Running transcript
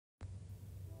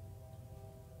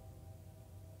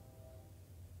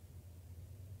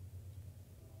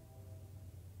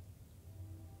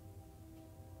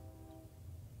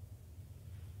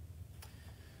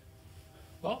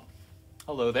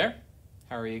Hello there.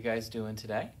 How are you guys doing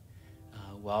today?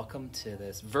 Welcome to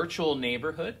this virtual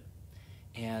neighborhood.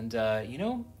 And,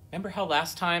 remember how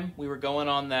last time we were going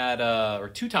on that, or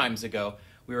 2 times ago,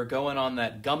 we were going on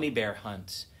that gummy bear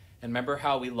hunt. And remember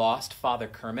how we lost Father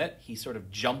Kermit? He sort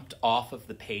of jumped off of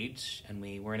the page and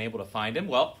we weren't able to find him.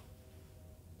 Well,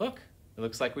 look, it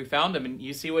looks like we found him. And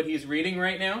you see what he's reading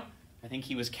right now? I think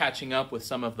he was catching up with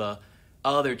some of the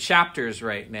other chapters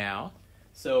right now.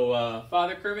 So,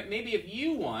 Father Kermit, maybe if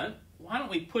you want, why don't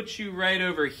we put you right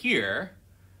over here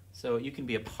so you can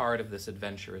be a part of this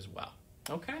adventure as well.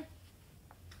 Okay?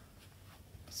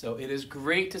 So it is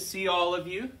great to see all of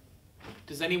you.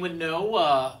 Does anyone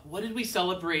know, what did we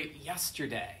celebrate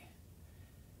yesterday?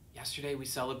 Yesterday we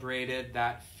celebrated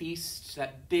that feast,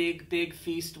 that big, big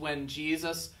feast when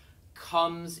Jesus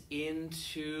comes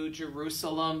into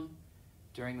Jerusalem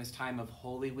during this time of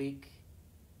Holy Week.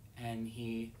 And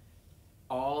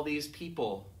all these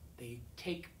people, they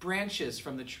take branches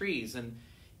from the trees, and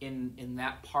in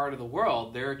that part of the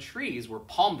world, their trees were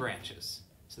palm branches.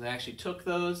 So they actually took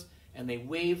those and they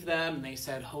waved them and they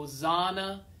said,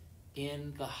 "Hosanna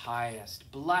in the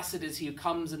highest. Blessed is he who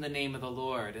comes in the name of the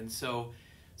Lord." And so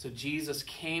Jesus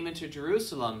came into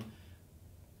Jerusalem,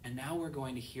 and now we're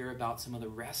going to hear about some of the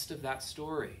rest of that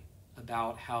story,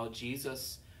 about how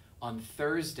Jesus on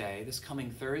Thursday, this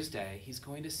coming Thursday, he's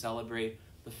going to celebrate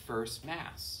the first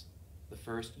Mass, the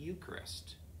first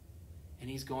Eucharist. And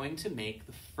he's going to make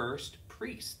the first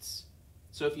priests.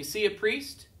 So if you see a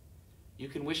priest, you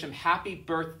can wish him happy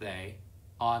birthday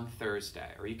on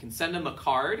Thursday. Or you can send him a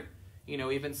card,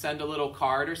 even send a little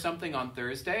card or something on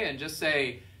Thursday and just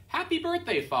say, "Happy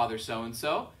birthday, Father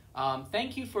so-and-so.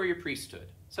 Thank you for your priesthood."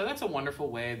 So that's a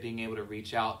wonderful way of being able to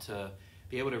reach out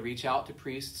to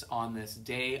priests on this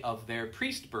day of their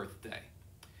priest birthday.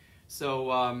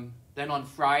 So then on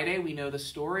Friday, we know the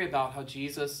story about how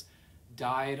Jesus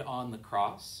died on the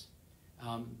cross.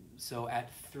 So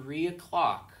at 3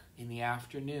 o'clock in the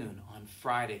afternoon on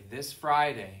Friday, this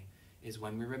Friday, is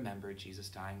when we remember Jesus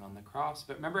dying on the cross.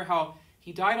 But remember how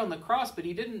he died on the cross, but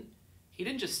he didn't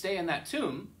just stay in that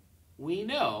tomb. We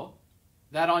know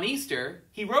that on Easter,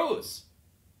 he rose.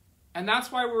 And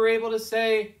that's why we're able to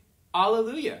say,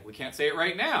 Alleluia. We can't say it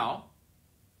right now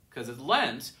because it's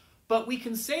Lent, but we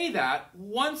can say that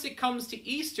once it comes to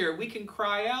Easter, we can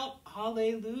cry out,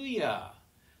 Alleluia.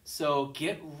 So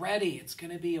get ready. It's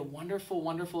going to be a wonderful,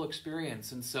 wonderful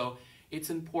experience. And so it's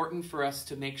important for us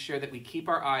to make sure that we keep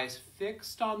our eyes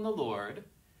fixed on the Lord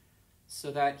so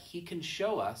that he can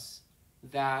show us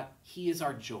that he is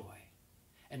our joy.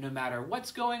 And no matter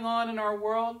what's going on in our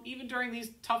world, even during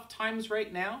these tough times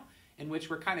right now, in which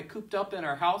we're kind of cooped up in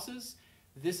our houses,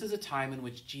 this is a time in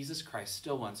which Jesus Christ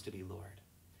still wants to be Lord.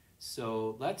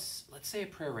 So let's say a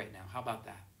prayer right now. How about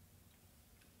that?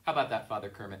 How about that, Father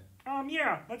Kermit?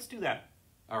 Yeah, let's do that.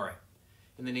 All right.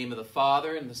 In the name of the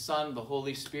Father, and the Son, and the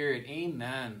Holy Spirit,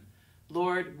 amen.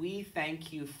 Lord, we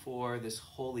thank you for this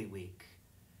Holy Week.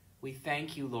 We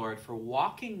thank you, Lord, for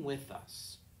walking with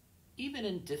us, even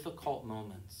in difficult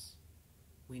moments.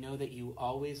 We know that you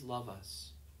always love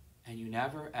us, and you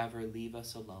never, ever leave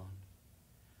us alone.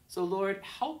 So, Lord,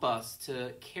 help us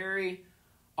to carry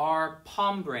our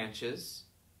palm branches,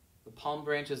 the palm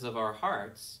branches of our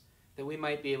hearts, that we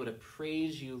might be able to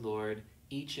praise you, Lord,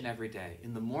 each and every day,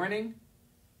 in the morning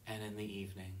and in the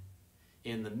evening,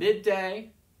 in the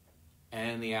midday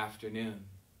and in the afternoon,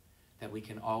 that we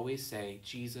can always say,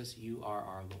 Jesus, you are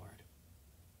our Lord.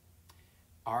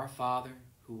 Our Father,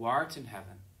 who art in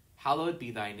heaven, hallowed be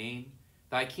thy name.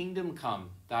 Thy kingdom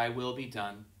come, thy will be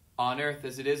done, on earth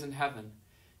as it is in heaven.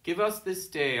 Give us this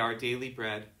day our daily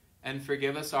bread, and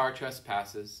forgive us our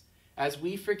trespasses, as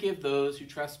we forgive those who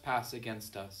trespass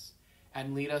against us.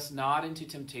 And lead us not into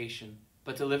temptation,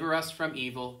 but deliver us from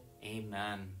evil.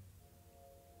 Amen.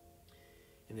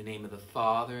 In the name of the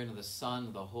Father, and of the Son, and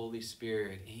of the Holy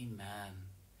Spirit. Amen.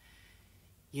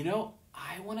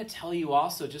 I want to tell you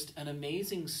also just an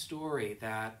amazing story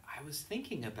that I was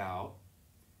thinking about.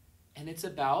 And it's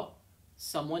about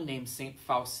someone named Saint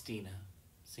Faustina.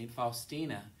 Saint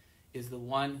Faustina is the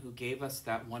one who gave us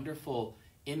that wonderful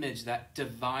image, that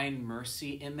divine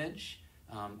mercy image.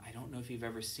 I don't know if you've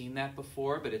ever seen that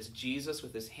before, but it's Jesus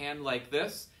with his hand like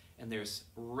this, and there's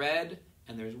red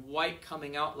and there's white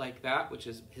coming out like that, which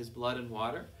is his blood and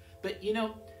water. But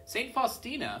Saint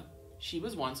Faustina, she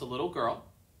was once a little girl,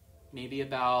 maybe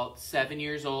about 7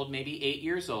 years old, maybe 8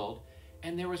 years old,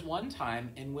 and there was one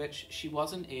time in which she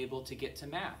wasn't able to get to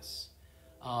Mass.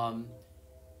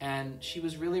 And she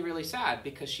was really, really sad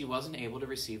because she wasn't able to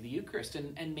receive the Eucharist.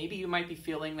 And maybe you might be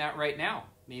feeling that right now.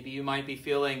 Maybe you might be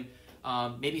feeling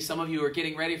Maybe some of you are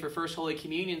getting ready for First Holy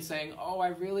Communion saying, oh, I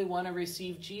really want to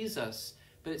receive Jesus,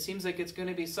 but it seems like it's going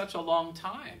to be such a long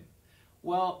time.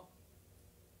 Well,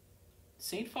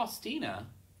 St. Faustina,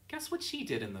 guess what she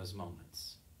did in those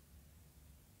moments?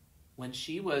 When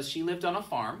she lived on a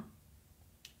farm,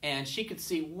 and she could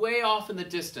see way off in the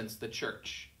distance the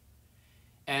church.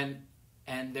 And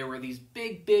there were these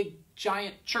big, big,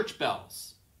 giant church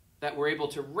bells that were able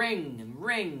to ring and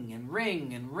ring and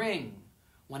ring and ring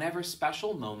whenever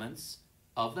special moments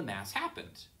of the Mass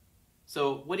happened.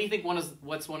 So what do you think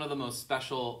what's one of the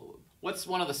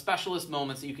specialest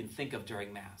moments that you can think of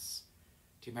during Mass?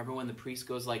 Do you remember when the priest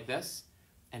goes like this?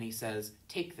 And he says,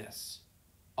 take this,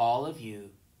 all of you,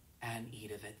 and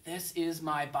eat of it. This is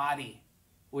my body,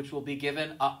 which will be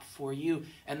given up for you.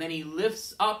 And then he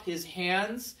lifts up his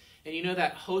hands, and you know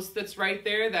that host that's right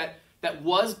there, that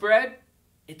was bread,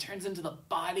 it turns into the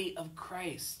body of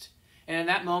Christ. And in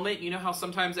that moment, you know how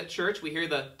sometimes at church we hear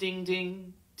the ding,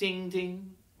 ding, ding,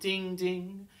 ding, ding,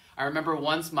 ding. I remember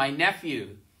once my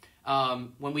nephew,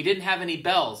 when we didn't have any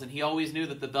bells, and he always knew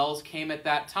that the bells came at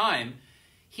that time,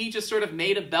 he just sort of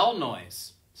made a bell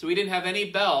noise. So we didn't have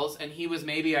any bells, and he was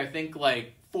maybe, I think,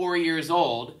 like 4 years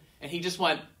old, and he just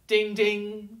went ding,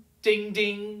 ding, ding,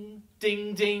 ding,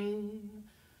 ding, ding.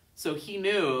 So he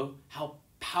knew how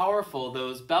powerful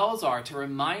those bells are to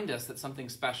remind us that something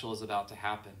special is about to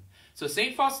happen. So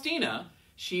St. Faustina,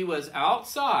 she was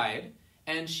outside,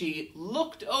 and she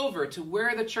looked over to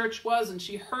where the church was, and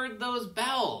she heard those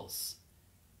bells.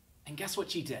 And guess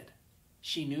what she did?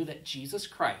 She knew that Jesus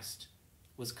Christ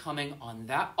was coming on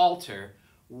that altar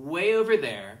way over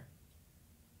there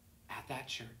at that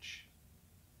church.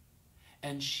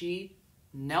 And she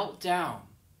knelt down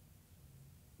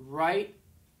right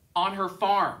on her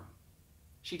farm.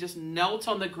 She just knelt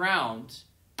on the ground,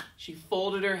 she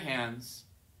folded her hands,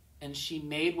 and she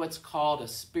made what's called a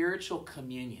spiritual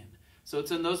communion. So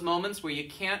it's in those moments where you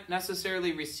can't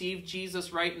necessarily receive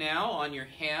Jesus right now on your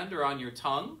hand or on your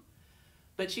tongue.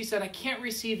 But she said, I can't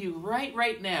receive you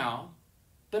right now,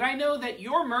 but I know that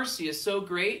your mercy is so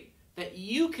great that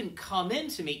you can come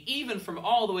into me even from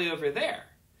all the way over there.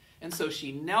 And so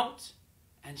she knelt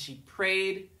and she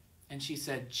prayed and she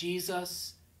said,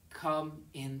 Jesus, come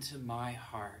into my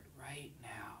heart right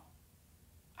now.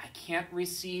 I can't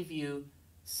receive you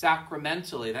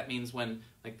sacramentally. That means when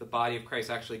like the body of Christ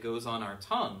actually goes on our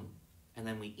tongue and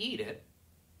then we eat it.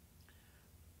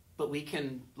 But we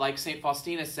can, like St.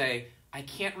 Faustina, say, I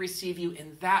can't receive you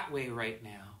in that way right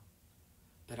now.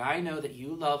 But I know that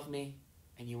you love me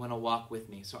and you want to walk with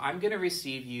me. So I'm going to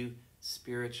receive you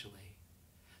spiritually.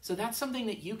 So that's something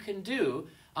that you can do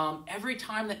every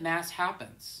time that Mass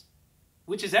happens,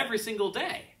 which is every single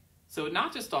day. So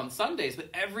not just on Sundays, but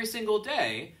every single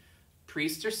day,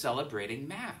 priests are celebrating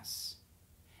Mass.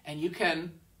 And you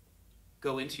can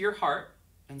go into your heart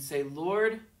and say,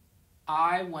 Lord,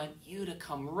 I want you to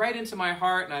come right into my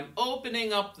heart, and I'm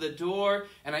opening up the door,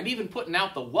 and I'm even putting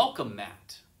out the welcome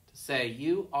mat to say,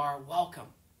 you are welcome.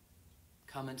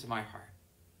 Come into my heart.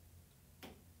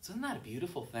 So isn't that a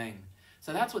beautiful thing?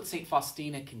 So that's what St.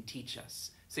 Faustina can teach us.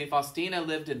 St. Faustina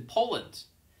lived in Poland,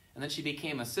 and then she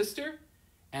became a sister,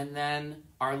 and then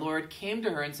our Lord came to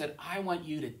her and said, I want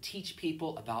you to teach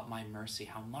people about my mercy,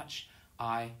 how much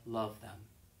I love them.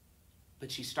 But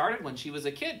she started when she was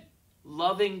a kid,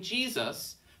 loving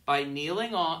Jesus by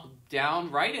kneeling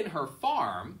down right in her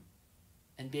farm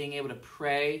and being able to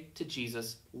pray to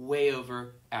Jesus way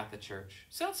over at the church.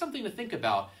 So that's something to think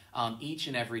about each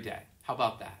and every day. How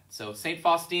about that? So St.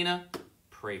 Faustina,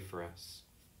 pray for us.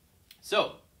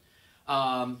 So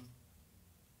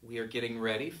we are getting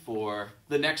ready for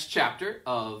the next chapter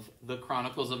of the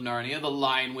Chronicles of Narnia, The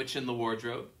Lion, Witch, and the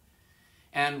Wardrobe.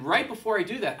 And right before I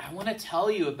do that, I want to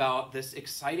tell you about this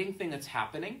exciting thing that's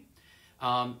happening.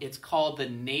 It's called the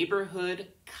Neighborhood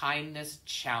Kindness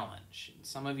Challenge.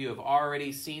 Some of you have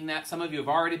already seen that. Some of you have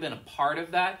already been a part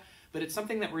of that. But it's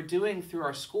something that we're doing through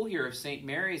our school here of St.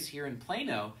 Mary's here in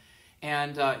Plano.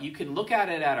 And you can look at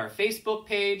it at our Facebook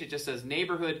page. It just says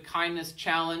Neighborhood Kindness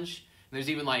Challenge. And there's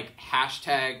even like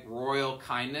hashtag Royal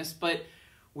Kindness. But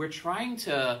we're trying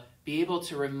to be able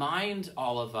to remind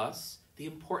all of us the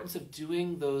importance of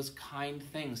doing those kind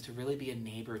things to really be a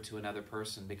neighbor to another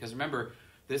person. Because remember,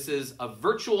 this is a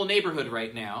virtual neighborhood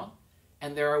right now,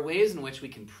 and there are ways in which we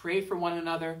can pray for one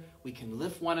another, we can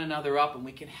lift one another up, and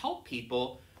we can help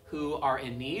people who are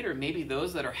in need, or maybe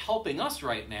those that are helping us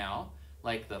right now,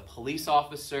 like the police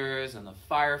officers and the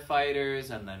firefighters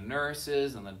and the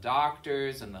nurses and the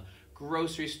doctors and the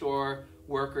grocery store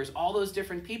workers. All those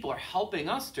different people are helping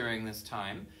us during this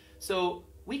time, so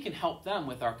we can help them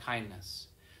with our kindness.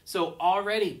 So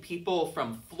already people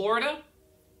from Florida,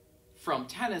 from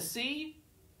Tennessee,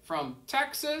 from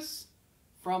Texas,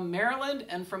 from Maryland,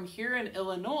 and from here in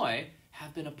Illinois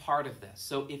have been a part of this.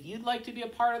 So if you'd like to be a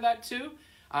part of that too,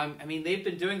 I mean, they've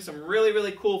been doing some really,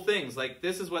 really cool things. Like,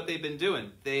 this is what they've been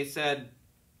doing. They said,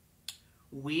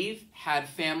 we've had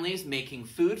families making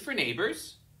food for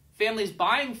neighbors, families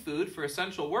buying food for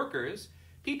essential workers,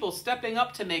 people stepping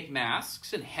up to make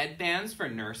masks and headbands for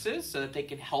nurses so that they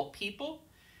can help people,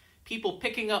 people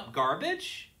picking up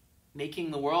garbage,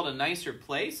 making the world a nicer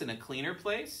place and a cleaner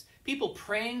place, people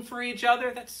praying for each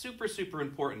other. That's super, super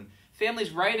important.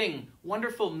 Families writing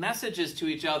wonderful messages to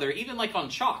each other, even like on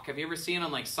chalk. Have you ever seen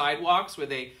on like sidewalks where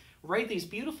they write these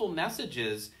beautiful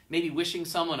messages, maybe wishing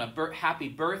someone a happy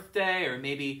birthday or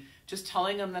maybe just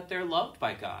telling them that they're loved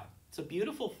by God? It's a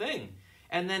beautiful thing.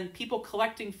 And then people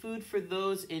collecting food for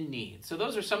those in need. So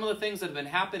those are some of the things that have been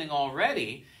happening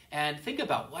already. And think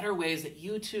about what are ways that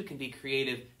you too can be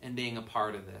creative in being a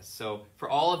part of this. So for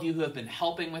all of you who have been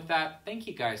helping with that, thank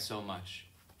you guys so much.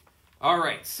 All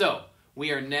right, so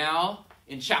we are now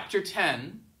in chapter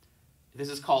 10. This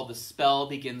is called The Spell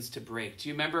Begins to Break. Do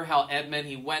you remember how Edmund,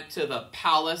 he went to the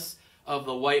palace of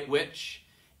the White Witch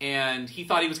and he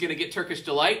thought he was going to get Turkish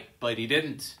delight, but he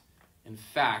didn't. In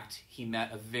fact, he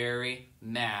met a very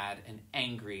mad and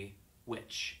angry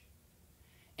witch.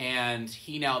 And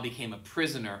he now became a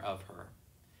prisoner of her.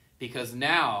 Because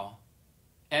now,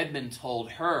 Edmund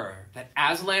told her that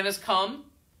Aslan has come,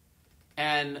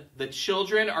 and the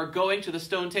children are going to the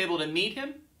stone table to meet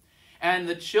him, and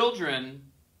the children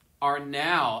are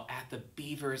now at the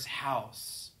beaver's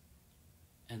house.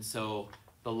 And so,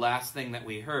 the last thing that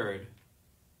we heard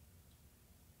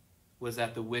was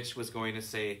that the witch was going to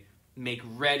say, make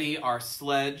ready our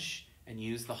sledge and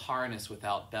use the harness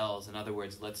without bells. In other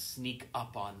words, let's sneak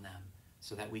up on them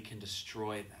so that we can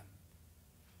destroy them.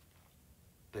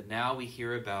 But now we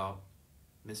hear about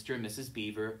Mr. and Mrs.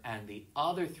 Beaver and the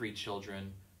other 3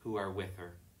 children who are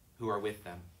with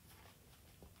them.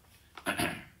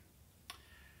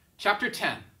 Chapter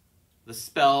 10, the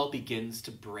spell begins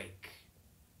to break.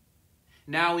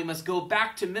 Now we must go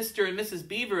back to Mr. and Mrs.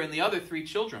 Beaver and the other 3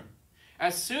 children.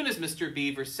 As soon as Mr.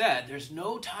 Beaver said, there's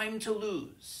no time to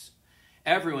lose,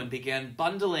 everyone began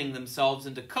bundling themselves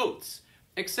into coats,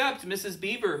 except Mrs.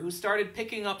 Beaver, who started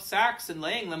picking up sacks and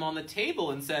laying them on the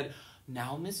table and said,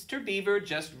 now, Mr. Beaver,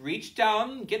 just reach down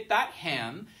and get that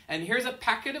ham, and here's a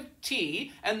packet of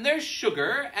tea, and there's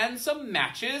sugar and some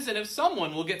matches, and if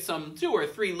someone will get some 2 or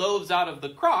 3 loaves out of the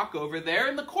crock over there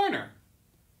in the corner.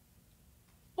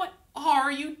 What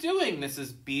are you doing,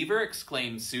 Mrs. Beaver?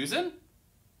 Exclaimed Susan.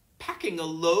 Packing a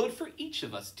load for each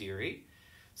of us, dearie,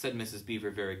 said Mrs.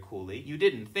 Beaver very coolly. You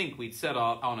didn't think we'd set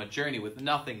out on a journey with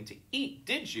nothing to eat,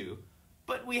 did you?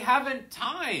 But we haven't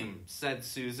time, said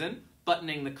Susan,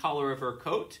 buttoning the collar of her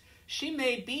coat. She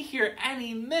may be here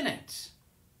any minute.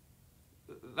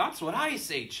 That's what I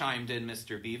say, chimed in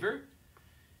Mr. Beaver.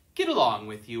 Get along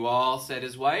with you all, said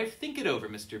his wife. Think it over,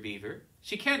 Mr. Beaver.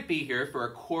 She can't be here for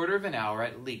a quarter of an hour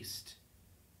at least.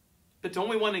 But don't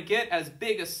we want to get as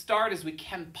big a start as we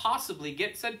can possibly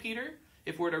get, said Peter,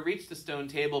 if we're to reach the stone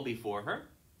table before her?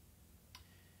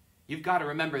 You've got to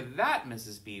remember that,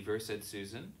 Mrs. Beaver, said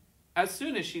Susan. As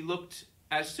soon as she looked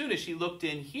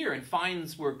in here and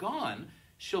finds we're gone,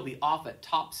 she'll be off at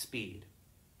top speed.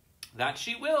 That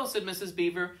she will, said Mrs.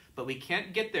 Beaver, but we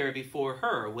can't get there before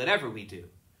her, whatever we do,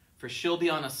 for she'll be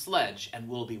on a sledge and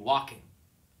we'll be walking.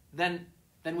 Then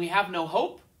we have no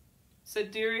hope,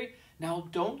 said Dearie. Now,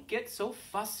 don't get so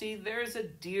fussy, there's a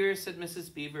dear, said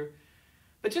Mrs. Beaver.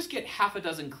 But just get half a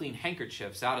dozen clean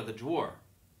handkerchiefs out of the drawer.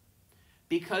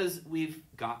 Because we've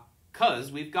got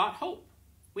hope.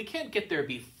 We can't get there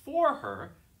before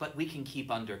her, but we can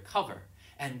keep under cover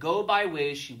and go by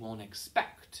ways she won't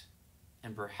expect.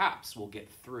 And perhaps we'll get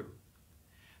through.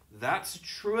 That's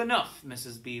true enough,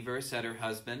 Mrs. Beaver, said her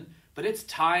husband, but it's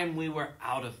time we were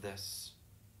out of this.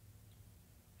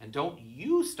 And don't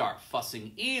you start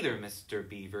fussing either, Mr.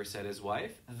 Beaver, said his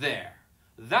wife. There,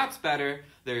 that's better.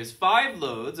 There's 5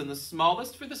 loads, and the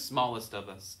smallest for the smallest of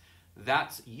us.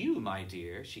 That's you, my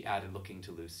dear, she added, looking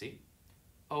to Lucy.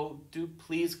 Oh, do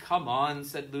please come on,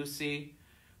 said Lucy.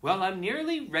 Well, I'm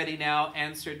nearly ready now,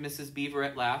 answered Mrs. Beaver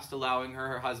at last, allowing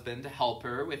her husband to help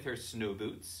her with her snow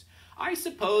boots. I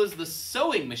suppose the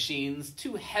sewing machine's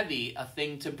too heavy a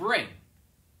thing to bring.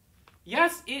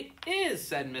 Yes, it is,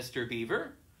 said Mr.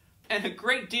 Beaver. And a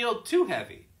great deal too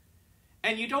heavy.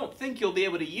 And you don't think you'll be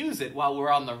able to use it while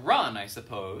we're on the run, I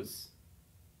suppose.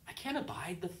 I can't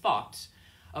abide the thought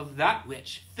of that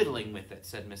witch fiddling with it,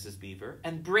 said Mrs. Beaver,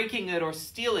 and breaking it or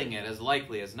stealing it as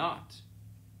likely as not.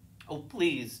 Oh,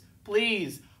 please,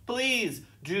 please, please,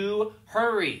 do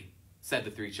hurry, said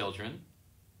the 3 children.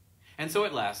 And so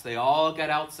at last they all got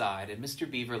outside, and Mr.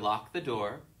 Beaver locked the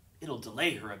door. "It'll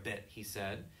delay her a bit," he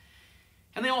said.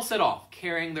 And they all set off,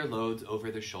 carrying their loads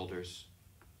over their shoulders.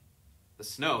 The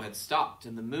snow had stopped,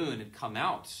 and the moon had come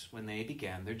out when they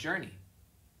began their journey.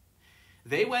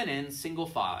 They went in single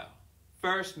file.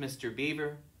 First Mr.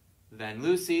 Beaver, then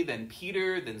Lucy, then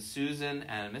Peter, then Susan,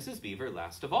 and Mrs. Beaver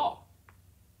last of all.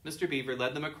 Mr. Beaver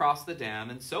led them across the dam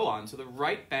and so on to the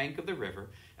right bank of the river,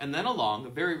 and then along a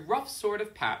very rough sort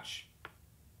of patch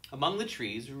among the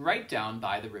trees right down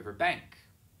by the river bank.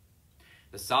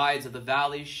 The sides of the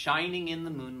valley, shining in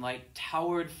the moonlight,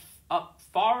 towered up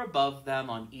far above them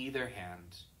on either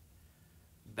hand.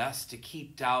 "Best to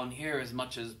keep down here as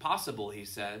much as possible," he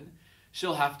said.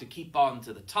 "She'll have to keep on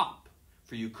to the top,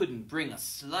 for you couldn't bring a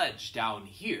sledge down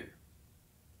here."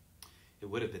 It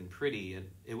would have been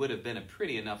a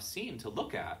pretty enough scene to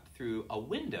look at through a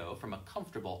window from a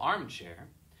comfortable armchair,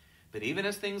 but even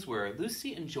as things were,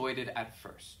 Lucy enjoyed it at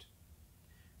first.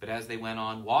 But as they went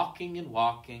on walking and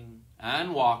walking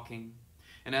and walking,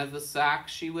 and as the sack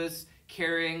she was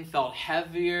carrying felt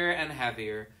heavier and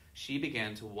heavier, she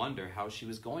began to wonder how she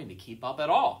was going to keep up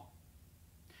at all.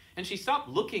 And she stopped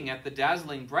looking at the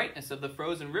dazzling brightness of the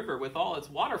frozen river with all its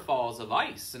waterfalls of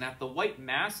ice, and at the white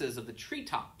masses of the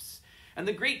treetops, and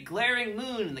the great glaring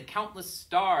moon and the countless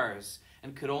stars,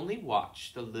 and could only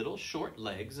watch the little short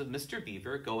legs of Mr.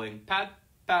 Beaver going pad,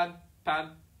 pad,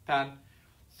 pad, pad,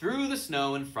 through the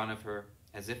snow in front of her,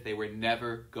 as if they were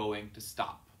never going to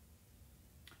stop.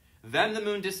 Then the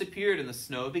moon disappeared and the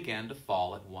snow began to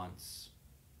fall at once.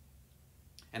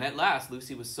 And at last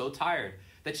Lucy was so tired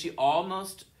that she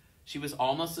was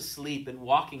almost asleep and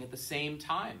walking at the same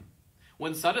time,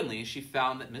 when suddenly she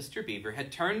found that Mr. Beaver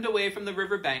had turned away from the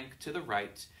river bank to the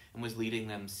right and was leading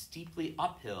them steeply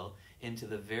uphill into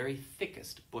the very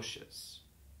thickest bushes.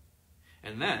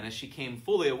 And then, as she came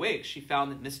fully awake, she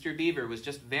found that Mr. Beaver was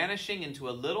just vanishing into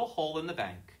a little hole in the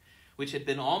bank, which had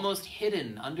been almost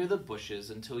hidden under the bushes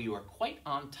until you were quite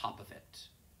on top of it.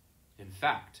 In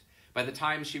fact, by the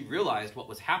time she realized what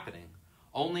was happening,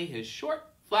 only his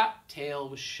short, flat tail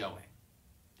was showing.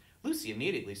 Lucy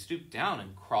immediately stooped down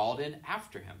and crawled in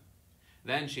after him.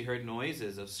 Then she heard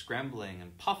noises of scrambling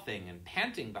and puffing and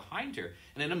panting behind her,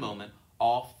 and in a moment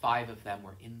all 5 of them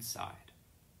were inside.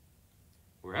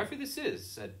 "Wherever this is,"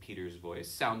 said Peter's voice,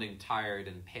 sounding tired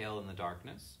and pale in the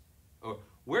darkness. "Or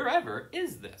wherever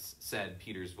is this?" said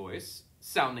Peter's voice,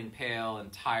 sounding pale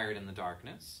and tired in the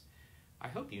darkness. I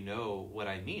hope you know what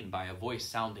I mean by a voice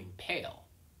sounding pale.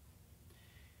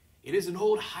 "It is an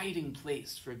old hiding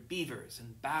place for beavers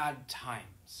in bad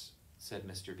times," said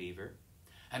Mr. Beaver,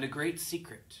 "and a great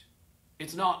secret.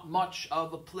 It's not much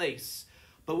of a place,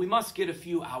 but we must get a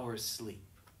few hours' sleep.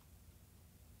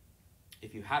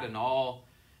 If you hadn't all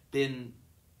been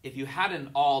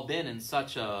in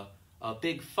such a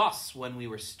big fuss when we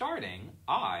were starting,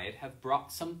 I'd have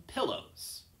brought some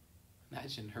pillows."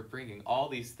 Imagine her bringing all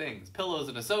these things, pillows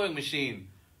and a sewing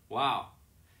machine. Wow.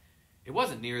 It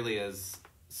wasn't nearly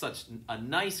such a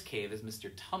nice cave as Mr.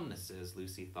 Tumnus's,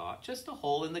 Lucy thought, just a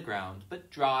hole in the ground,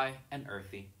 but dry and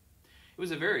earthy. It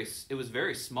was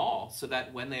very small, so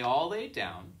that when they all laid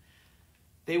down,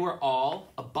 they were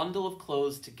all a bundle of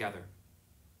clothes together.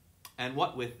 And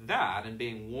what with that and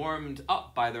being warmed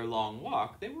up by their long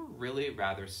walk, they were really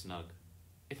rather snug.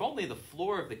 If only the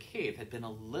floor of the cave had been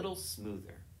a little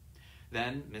smoother.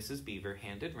 Then Mrs. Beaver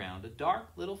handed round a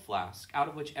dark little flask out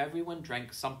of which everyone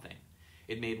drank something.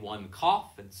 It made one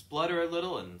cough and splutter a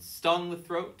little and stung the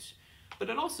throat, but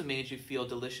it also made you feel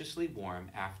deliciously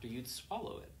warm after you'd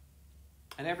swallow it.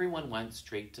 And everyone went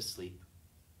straight to sleep.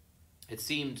 It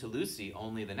seemed to Lucy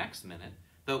only the next minute,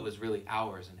 though it was really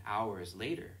hours and hours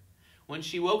later, when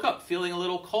she woke up feeling a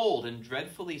little cold and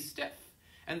dreadfully stiff,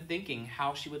 and thinking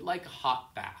how she would like a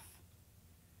hot bath.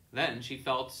 Then she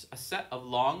felt a set of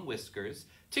long whiskers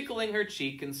tickling her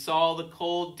cheek and saw the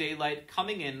cold daylight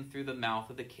coming in through the mouth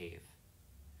of the cave.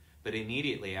 But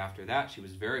immediately after that she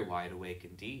was very wide awake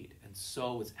indeed, and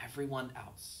so was everyone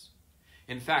else.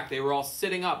 In fact, they were all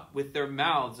sitting up with their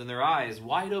mouths and their eyes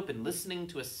wide open, listening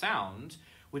to a sound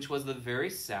which was the very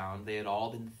sound they had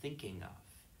all been thinking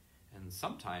of, and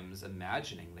sometimes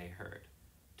imagining they heard,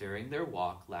 during their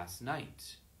walk last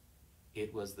night.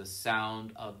 It was the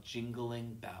sound of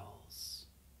jingling bells.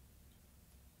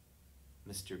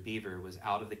 Mr. Beaver was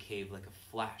out of the cave like a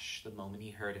flash the moment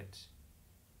he heard it.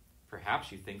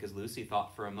 Perhaps you think, as Lucy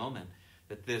thought for a moment,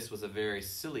 that this was a very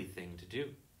silly thing to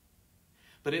do.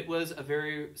 But it was a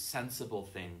very sensible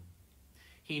thing.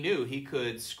 He knew he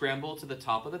could scramble to the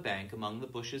top of the bank among the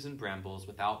bushes and brambles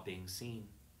without being seen.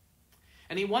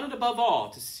 And he wanted above all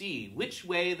to see which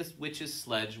way the witch's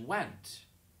sledge went.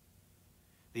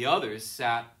 The others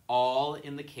sat all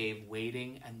in the cave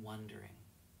waiting and wondering.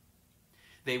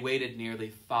 They waited nearly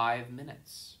 5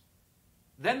 minutes.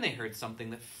 Then they heard something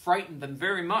that frightened them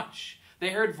very much. They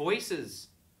heard voices.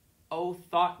 Oh,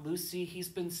 thought Lucy, he's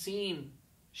been seen.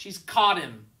 She's caught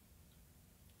him.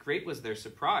 Great was their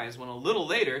surprise when a little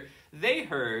later they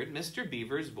heard Mr.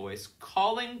 Beaver's voice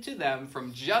calling to them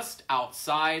from just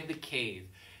outside the cave.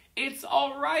 It's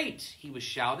all right, he was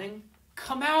shouting.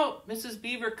 Come out, Mrs.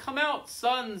 Beaver, come out,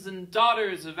 sons and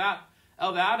daughters of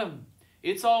Adam.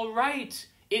 It's all right.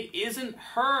 It isn't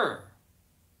her.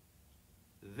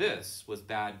 This was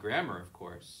bad grammar, of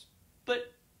course,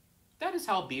 but that is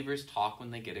how beavers talk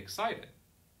when they get excited.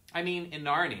 I mean, in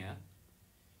Narnia,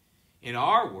 in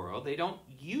our world, they don't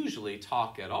usually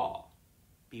talk at all.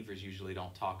 Beavers usually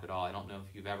don't talk at all. I don't know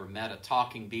if you've ever met a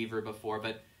talking beaver before,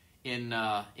 but in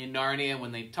Narnia,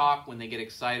 when they talk, when they get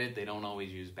excited, they don't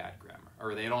always use bad grammar,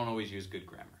 or they don't always use good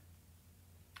grammar.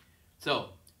 So,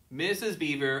 Mrs.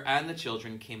 Beaver and the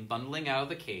children came bundling out of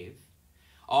the cave,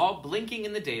 all blinking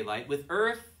in the daylight with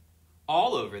earth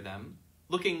all over them,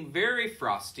 looking very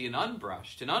frosty and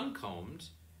unbrushed and uncombed,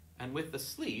 and with the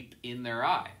sleep in their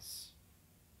eyes.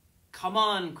 Come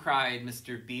on, cried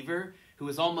Mr. Beaver, who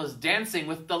was almost dancing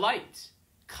with delight.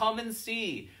 Come and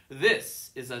see.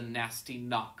 This is a nasty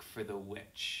knock for the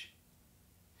witch.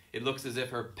 It looks as if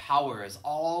her power is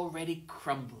already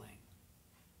crumbling.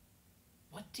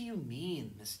 What do you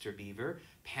mean, Mr. Beaver?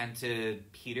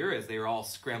 Panted Peter as they were all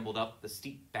scrambled up the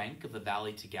steep bank of the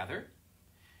valley together.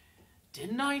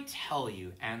 Didn't I tell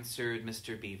you, answered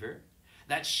Mr. Beaver,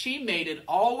 that she made it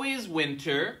always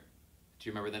winter, do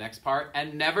you remember the next part,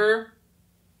 and never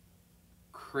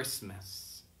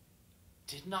Christmas?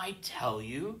 Didn't I tell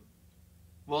you?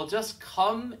 Well, just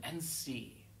come and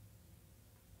see.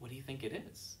 What do you think it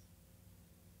is?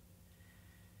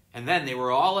 And then they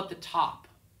were all at the top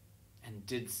and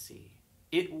did see.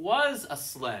 It was a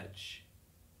sledge,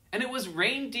 and it was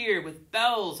reindeer with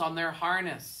bells on their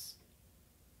harness.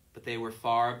 But they were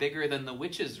far bigger than the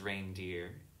witch's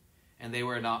reindeer, and they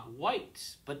were not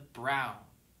white, but brown.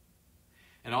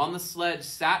 And on the sledge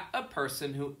sat a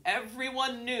person who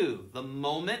everyone knew the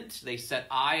moment they set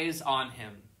eyes on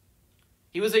him.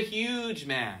 He was a huge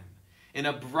man in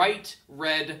a bright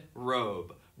red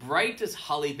robe, bright as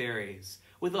holly berries,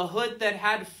 with a hood that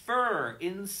had fur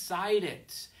inside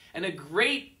it, and a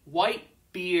great white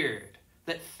beard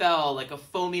that fell like a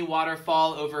foamy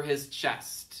waterfall over his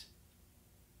chest.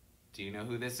 Do you know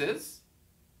who this is?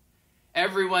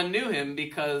 Everyone knew him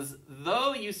because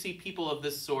though you see people of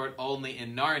this sort only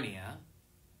in Narnia,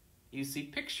 you see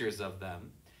pictures of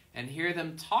them and hear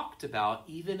them talked about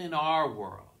even in our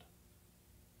world,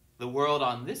 the world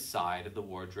on this side of the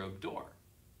wardrobe door.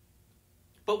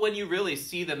 But when you really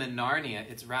see them in Narnia,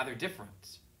 it's rather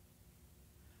different.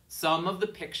 Some of the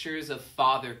pictures of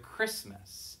Father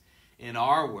Christmas in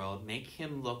our world make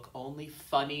him look only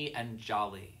funny and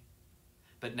jolly.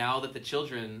 But now that the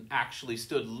children actually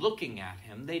stood looking at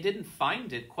him, they didn't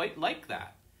find it quite like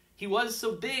that. He was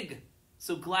so big,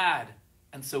 so glad,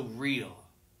 and so real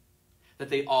that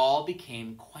they all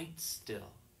became quite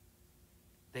still.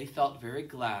 They felt very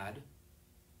glad,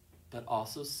 but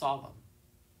also solemn.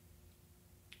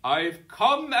 I've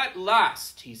come at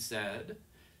last, he said.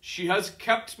 She has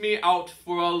kept me out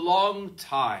for a long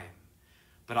time,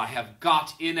 but I have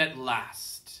got in at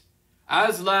last.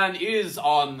 Aslan is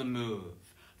on the move.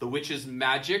 The witch's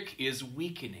magic is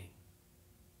weakening.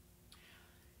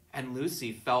 And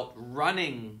Lucy felt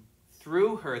running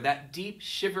through her that deep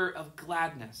shiver of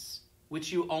gladness,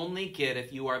 which you only get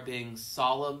if you are being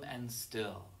solemn and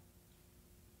still.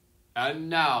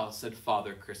 And now, said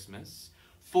Father Christmas,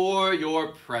 for your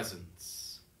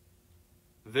presents.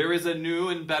 There is a new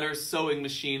and better sewing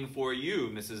machine for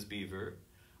you, Mrs. Beaver.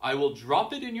 I will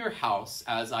drop it in your house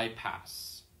as I pass.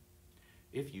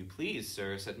 If you please,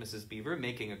 sir, said Mrs. Beaver,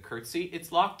 making a curtsy,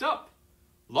 it's locked up.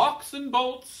 Locks and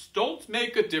bolts don't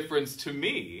make a difference to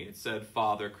me, said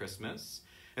Father Christmas.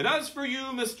 And as for you,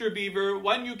 Mr. Beaver,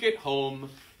 when you get home,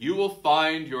 you will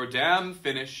find your dam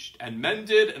finished and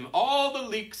mended and all the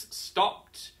leaks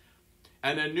stopped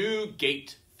and a new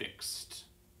gate fixed.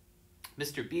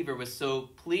 Mr. Beaver was so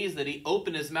pleased that he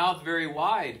opened his mouth very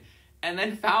wide and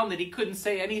then found that he couldn't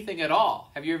say anything at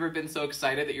all. Have you ever been so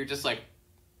excited that you're just like,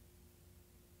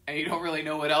 and you don't really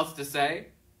know what else to say?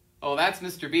 Oh, that's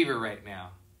Mr. Beaver right now.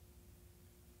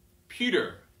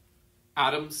 Peter,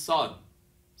 Adam's son,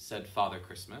 said Father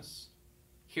Christmas.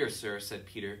 Here, sir, said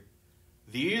Peter.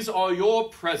 These are your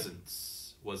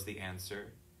presents, was the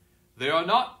answer. They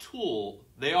are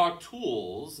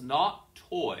tools, not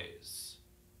toys.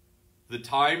 The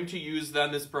time to use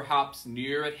them is perhaps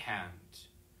near at hand.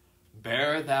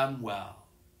 Bear them well."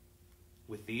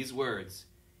 With these words,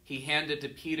 he handed to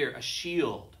Peter a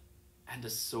shield and a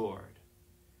sword.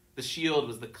 The shield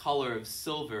was the color of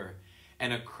silver,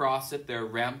 and across it there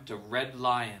ramped a red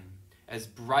lion, as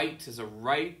bright as a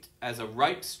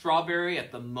ripe strawberry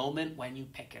at the moment when you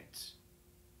pick it.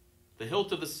 The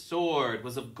hilt of the sword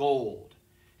was of gold,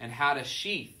 and had a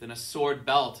sheath and a sword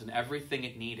belt and everything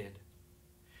it needed.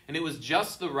 And it was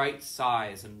just the right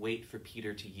size and weight for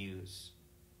Peter to use.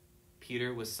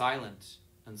 Peter was silent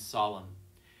and solemn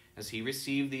as he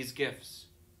received these gifts,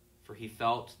 for he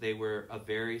felt they were a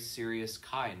very serious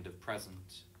kind of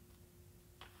present.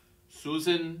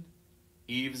 "Susan,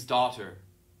 Eve's daughter,"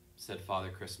 said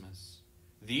Father Christmas,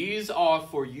 "these are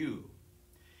for you."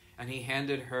 And he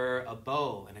handed her a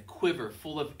bow and a quiver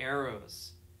full of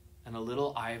arrows and a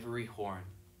little ivory horn.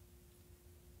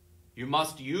 "You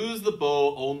must use the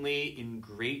bow only in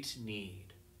great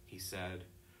need," he said,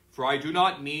 "for I do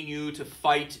not mean you to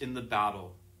fight in the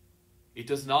battle. It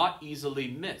does not easily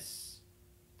miss.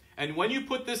 And when you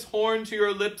put this horn to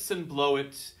your lips and blow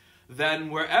it,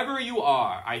 then wherever you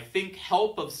are, I think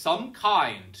help of some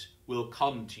kind will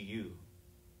come to you."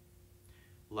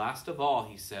 Last of all,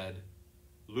 he said,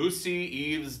 "Lucy,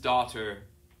 Eve's daughter."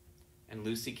 And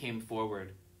Lucy came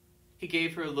forward. He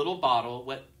gave her a little bottle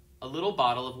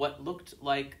of what looked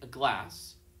like a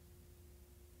glass,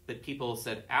 but people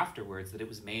said afterwards that it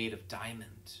was made of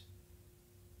diamond,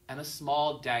 and a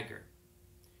small dagger.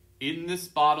 "In this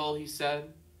bottle," he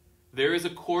said, "there is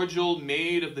a cordial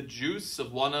made of the juice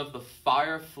of one of the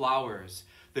fire flowers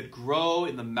that grow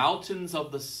in the mountains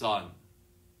of the sun.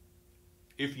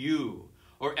 If you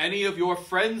or any of your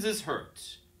friends is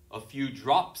hurt, a few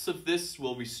drops of this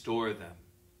will restore them.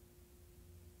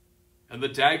 And the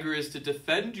dagger is to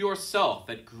defend yourself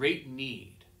at great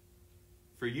need,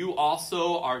 for you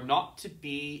also are not to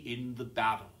be in the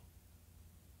battle."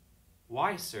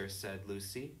 "Why, sir," said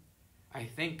Lucy,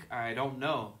 I don't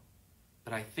know,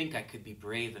 but I think I could be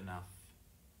brave enough."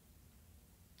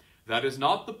 "That is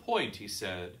not the point," he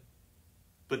said,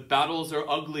 "but battles are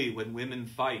ugly when women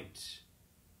fight.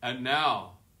 And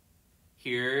now,"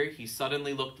 here he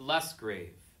suddenly looked less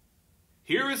grave,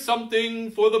 "here is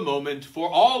something for the moment for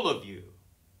all of you."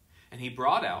 And he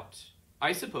brought out,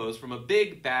 I suppose from a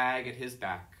big bag at his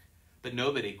back, but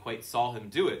nobody quite saw him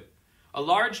do it, a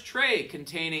large tray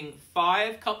containing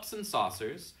 5 cups and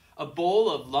saucers, a bowl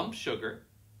of lump sugar,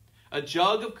 a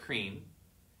jug of cream,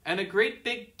 and a great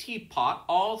big teapot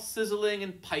all sizzling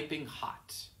and piping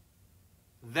hot.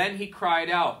 Then he cried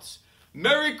out,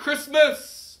 "Merry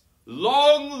Christmas!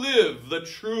 Long live the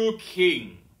true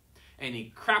king!" And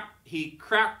he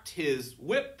cracked his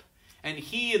whip, and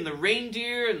he and the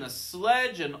reindeer and the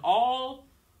sledge and all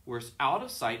were out of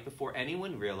sight before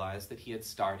anyone realized that he had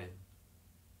started.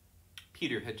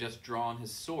 Peter had just drawn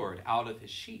his sword out of his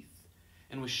sheath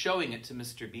and was showing it to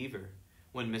Mr. Beaver,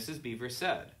 when Mrs. Beaver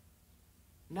said,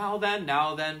 now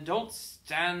then, don't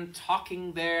stand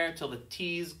talking there till the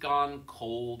tea's gone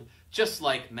cold, just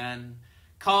like men.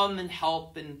 Come and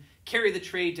help and carry the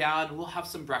tray down, and we'll have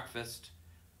some breakfast.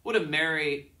 What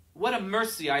a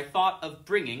mercy I thought of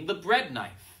bringing the bread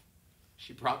knife."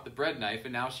 She brought the bread knife,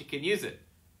 and now she can use it.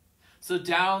 So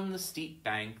down the steep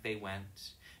bank they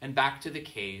went, and back to the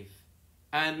cave.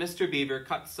 And Mr. Beaver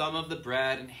cut some of the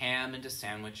bread and ham into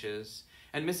sandwiches,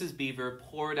 and Mrs. Beaver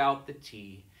poured out the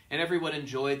tea, and everyone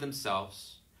enjoyed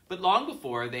themselves. But long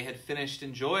before they had finished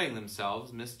enjoying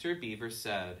themselves, Mr. Beaver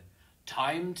said,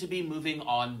 "Time to be moving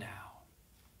on now."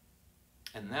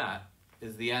 And that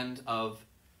is the end of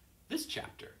this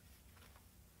chapter.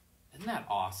 Isn't that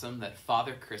awesome that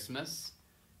Father Christmas,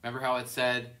 remember how it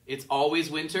said, it's always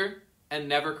winter and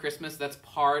never Christmas? That's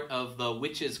part of the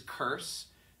witch's curse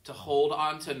to hold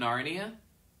on to Narnia.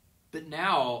 But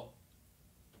now,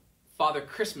 Father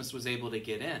Christmas was able to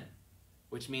get in,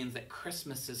 which means that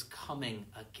Christmas is coming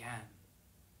again,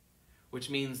 which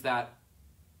means that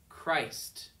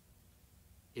Christ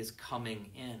is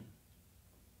coming in.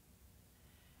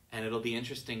 And it'll be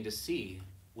interesting to see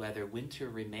whether winter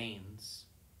remains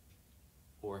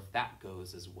or if that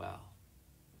goes as well.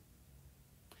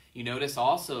 You notice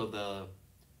also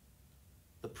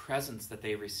the presents that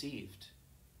they received.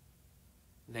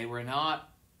 They were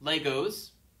not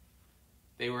Legos.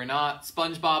 They were not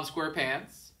SpongeBob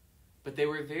SquarePants, but they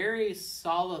were very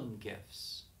solemn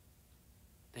gifts.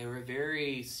 They were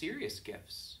very serious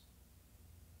gifts.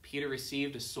 Peter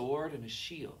received a sword and a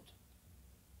shield.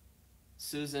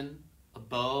 Susan, a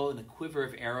bow and a quiver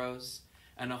of arrows,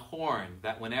 and a horn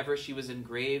that whenever she was in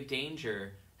grave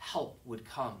danger, help would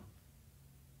come.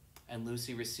 And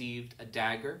Lucy received a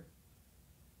dagger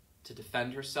to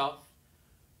defend herself,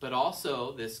 but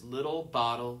also this little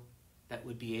bottle that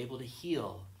would be able to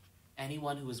heal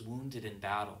anyone who was wounded in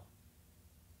battle.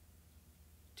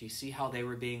 Do you see how they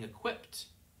were being equipped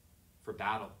for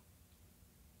battle?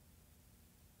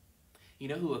 You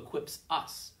know who equips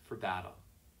us for battle?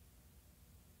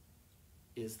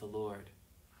 Is the Lord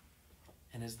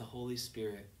and is the Holy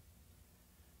Spirit.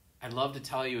 I'd love to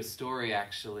tell you a story,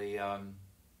 actually, about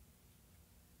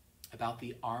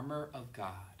the armor of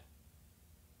God.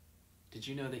 Did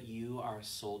you know that you are a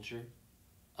soldier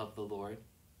of the Lord?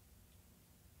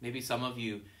 Maybe some of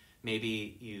you,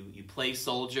 maybe you play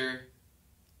soldier,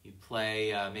 you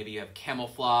play, maybe you have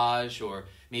camouflage, or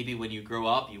maybe when you grow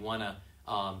up you want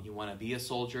to be a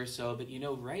soldier or so. But you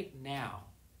know, right now,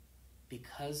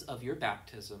 because of your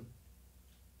baptism,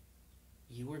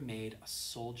 you were made a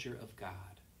soldier of God.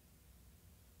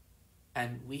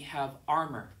 And we have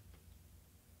armor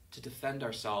to defend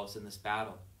ourselves in this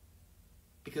battle.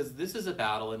 Because this is a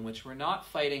battle in which we're not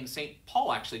fighting. St.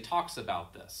 Paul actually talks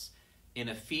about this in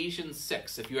Ephesians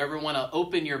 6. If you ever want to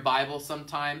open your Bible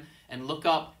sometime and look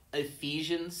up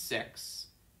Ephesians 6,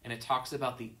 and it talks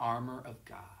about the armor of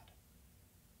God.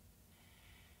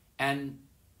 And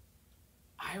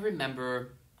I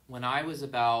remember when I was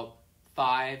about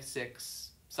 5, 6,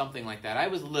 something like that. I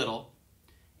was little.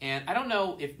 And I don't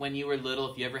know if when you were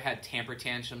little, if you ever had temper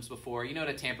tantrums before. You know what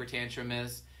a temper tantrum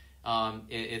is?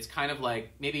 It's kind of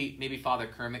like, maybe Father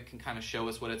Kermit can kind of show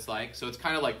us what it's like. So it's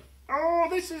kind of like, oh,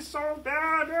 this is so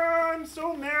bad. Oh, I'm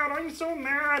so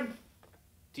mad.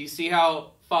 Do you see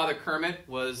how Father Kermit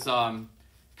was kind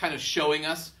of showing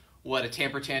us what a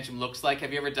temper tantrum looks like?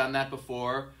 Have you ever done that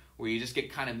before? Where you just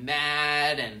get kind of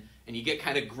mad and you get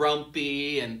kind of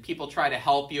grumpy and people try to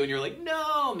help you and you're like,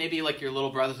 no. Maybe like your little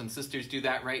brothers and sisters do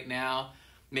that right now.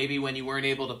 Maybe when you weren't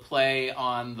able to play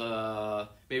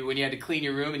maybe when you had to clean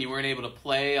your room and you weren't able to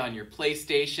play on your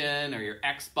PlayStation or your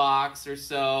Xbox or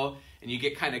so, and you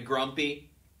get kind of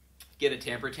grumpy, get a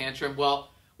temper tantrum.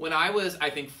 Well, when I was, I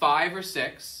think, 5 or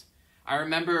 6, I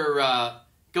remember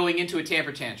going into a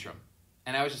temper tantrum,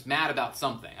 and I was just mad about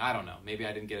something. I don't know. Maybe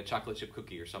I didn't get a chocolate chip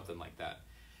cookie or something like that.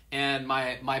 And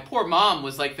my poor mom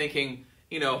was like thinking,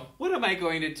 what am I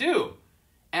going to do?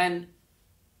 And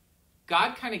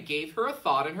God kind of gave her a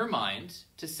thought in her mind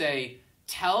to say,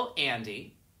 tell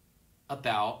Andy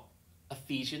about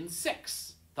Ephesians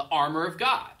 6, the armor of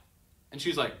God. And she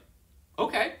was like,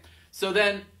 okay. So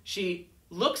then she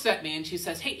looks at me and she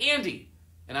says, hey, Andy.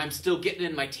 And I'm still getting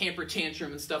in my temper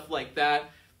tantrum and stuff like that.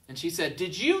 And she said,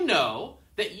 did you know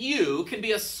that you can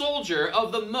be a soldier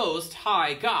of the Most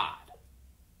High God?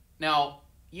 Now,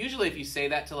 usually if you say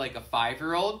that to like a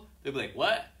 5-year-old, they'll be like,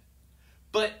 what?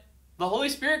 But the Holy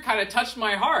Spirit kind of touched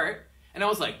my heart, and I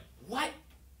was like, what?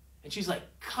 And she's like,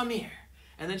 come here.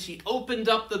 And then she opened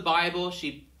up the Bible,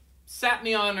 she sat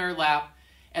me on her lap,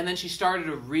 and then she started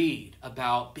to read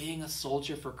about being a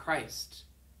soldier for Christ,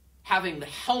 having the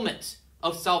helmet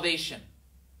of salvation,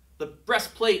 the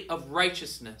breastplate of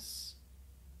righteousness,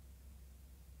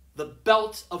 the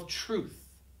belt of truth,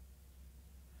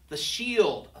 the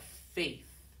shield of faith,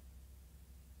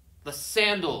 the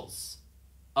sandals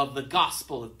of the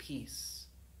gospel of peace,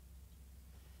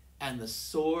 and the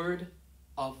sword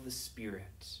of the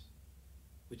Spirit,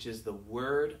 which is the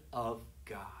word of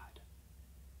God.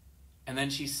 And then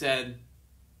she said,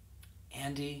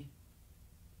 Andy,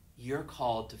 you're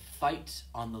called to fight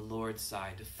on the Lord's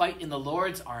side, to fight in the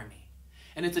Lord's army.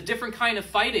 And it's a different kind of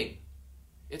fighting.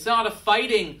 It's not a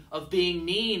fighting of being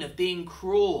mean, of being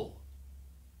cruel.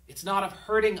 It's not of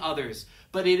hurting others,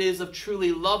 but it is of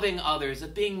truly loving others,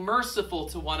 of being merciful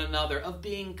to one another, of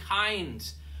being kind,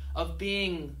 of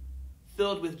being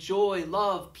filled with joy,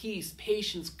 love, peace,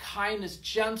 patience, kindness,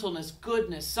 gentleness,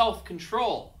 goodness,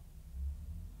 self-control.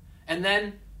 And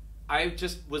then I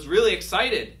just was really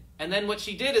excited. And then what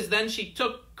she did is then she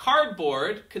took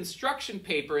cardboard, construction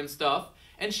paper and stuff,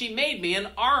 and she made me an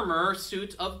armor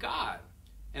suit of God.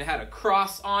 And it had a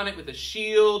cross on it with a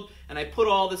shield, and I put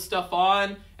all this stuff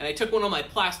on, and I took one of my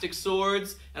plastic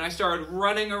swords, and I started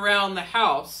running around the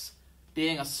house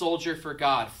being a soldier for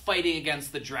God, fighting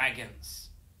against the dragons.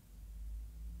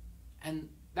 And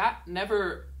that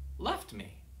never left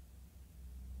me.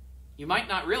 You might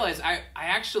not realize, I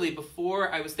actually,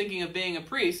 before I was thinking of being a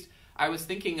priest, I was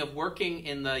thinking of working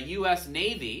in the U.S.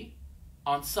 Navy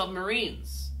on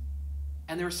submarines.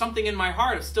 And there was something in my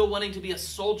heart of still wanting to be a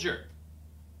soldier.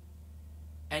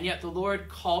 And yet the Lord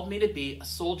called me to be a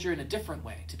soldier in a different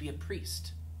way, to be a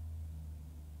priest.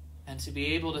 And to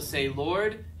be able to say,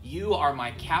 Lord, you are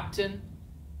my captain,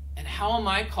 and how am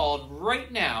I called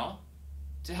right now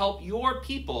to help your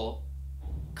people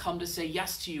come to say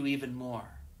yes to you even more?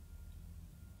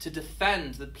 To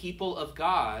defend the people of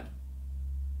God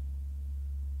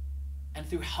and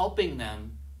through helping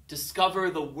them discover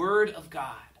the Word of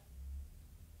God.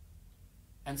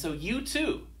 And so you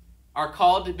too are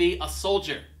called to be a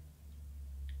soldier,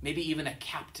 maybe even a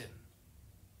captain,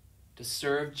 to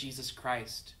serve Jesus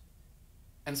Christ.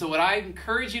 And so what I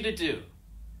encourage you to do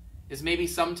is maybe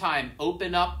sometime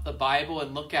open up the Bible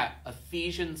and look at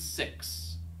Ephesians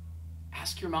 6.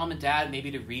 Ask your mom and dad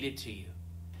maybe to read it to you.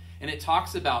 And it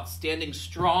talks about standing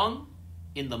strong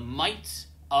in the might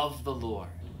of the Lord.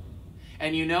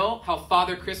 And you know how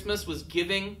Father Christmas was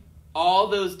giving all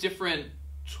those different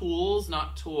tools,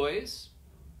 not toys?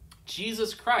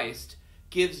 Jesus Christ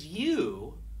gives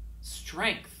you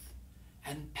strength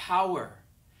and power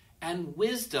and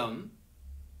wisdom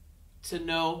to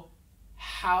know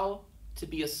how to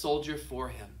be a soldier for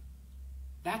him.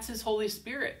 That's his Holy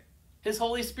Spirit. His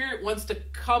Holy Spirit wants to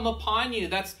come upon you.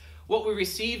 That's what we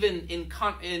receive in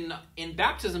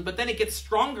baptism, but then it gets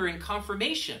stronger in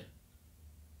confirmation.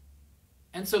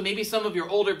 And so maybe some of your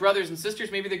older brothers and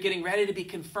sisters, maybe they're getting ready to be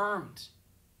confirmed.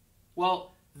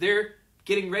 Well, they're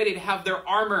getting ready to have their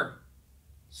armor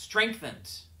strengthened,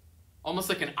 almost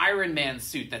like an Iron Man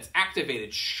suit that's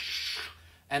activated.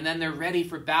 And then they're ready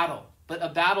for battle. But a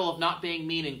battle of not being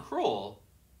mean and cruel,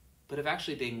 but of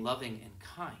actually being loving and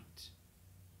kind.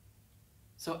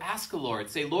 So ask the Lord.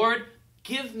 Say, Lord,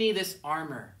 give me this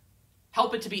armor.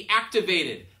 Help it to be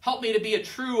activated. Help me to be a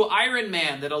true Iron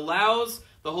Man that allows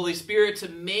the Holy Spirit to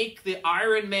make the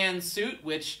Iron Man suit,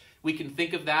 which we can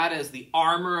think of that as the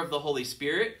armor of the Holy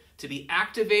Spirit, to be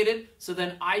activated so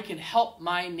then I can help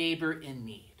my neighbor in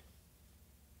need.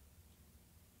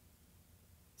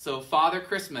 So Father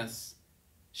Christmas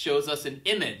shows us an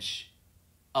image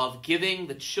of giving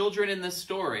the children in this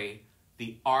story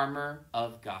the armor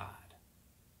of God.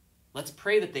 Let's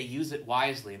pray that they use it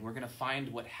wisely, and we're going to find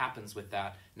what happens with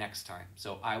that next time.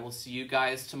 So I will see you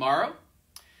guys tomorrow,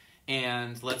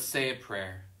 and let's say a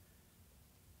prayer.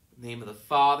 In the name of the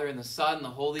Father, and the Son, and the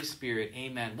Holy Spirit,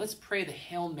 amen. Let's pray the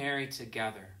Hail Mary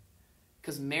together,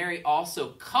 because Mary also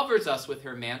covers us with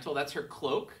her mantle. That's her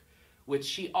cloak, which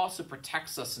she also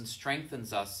protects us and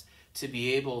strengthens us to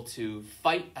be able to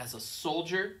fight as a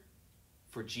soldier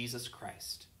for Jesus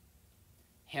Christ.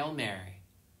 Hail Mary,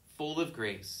 full of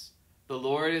grace, the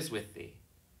Lord is with thee.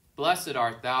 Blessed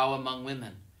art thou among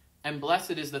women, and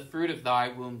blessed is the fruit of thy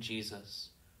womb, Jesus.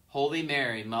 Holy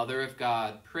Mary, Mother of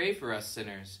God, pray for us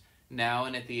sinners, now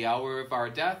and at the hour of our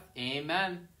death.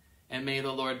 Amen. And may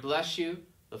the Lord bless you,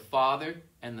 the Father,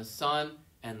 and the Son,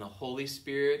 and the Holy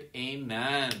Spirit.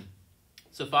 Amen.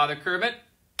 So, Father Kermit,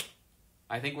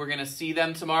 I think we're going to see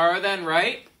them tomorrow then,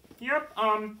 right? Yep,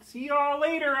 see y'all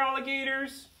later,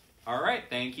 alligators. All right,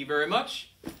 thank you very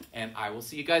much. And I will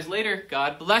see you guys later.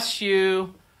 God bless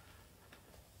you.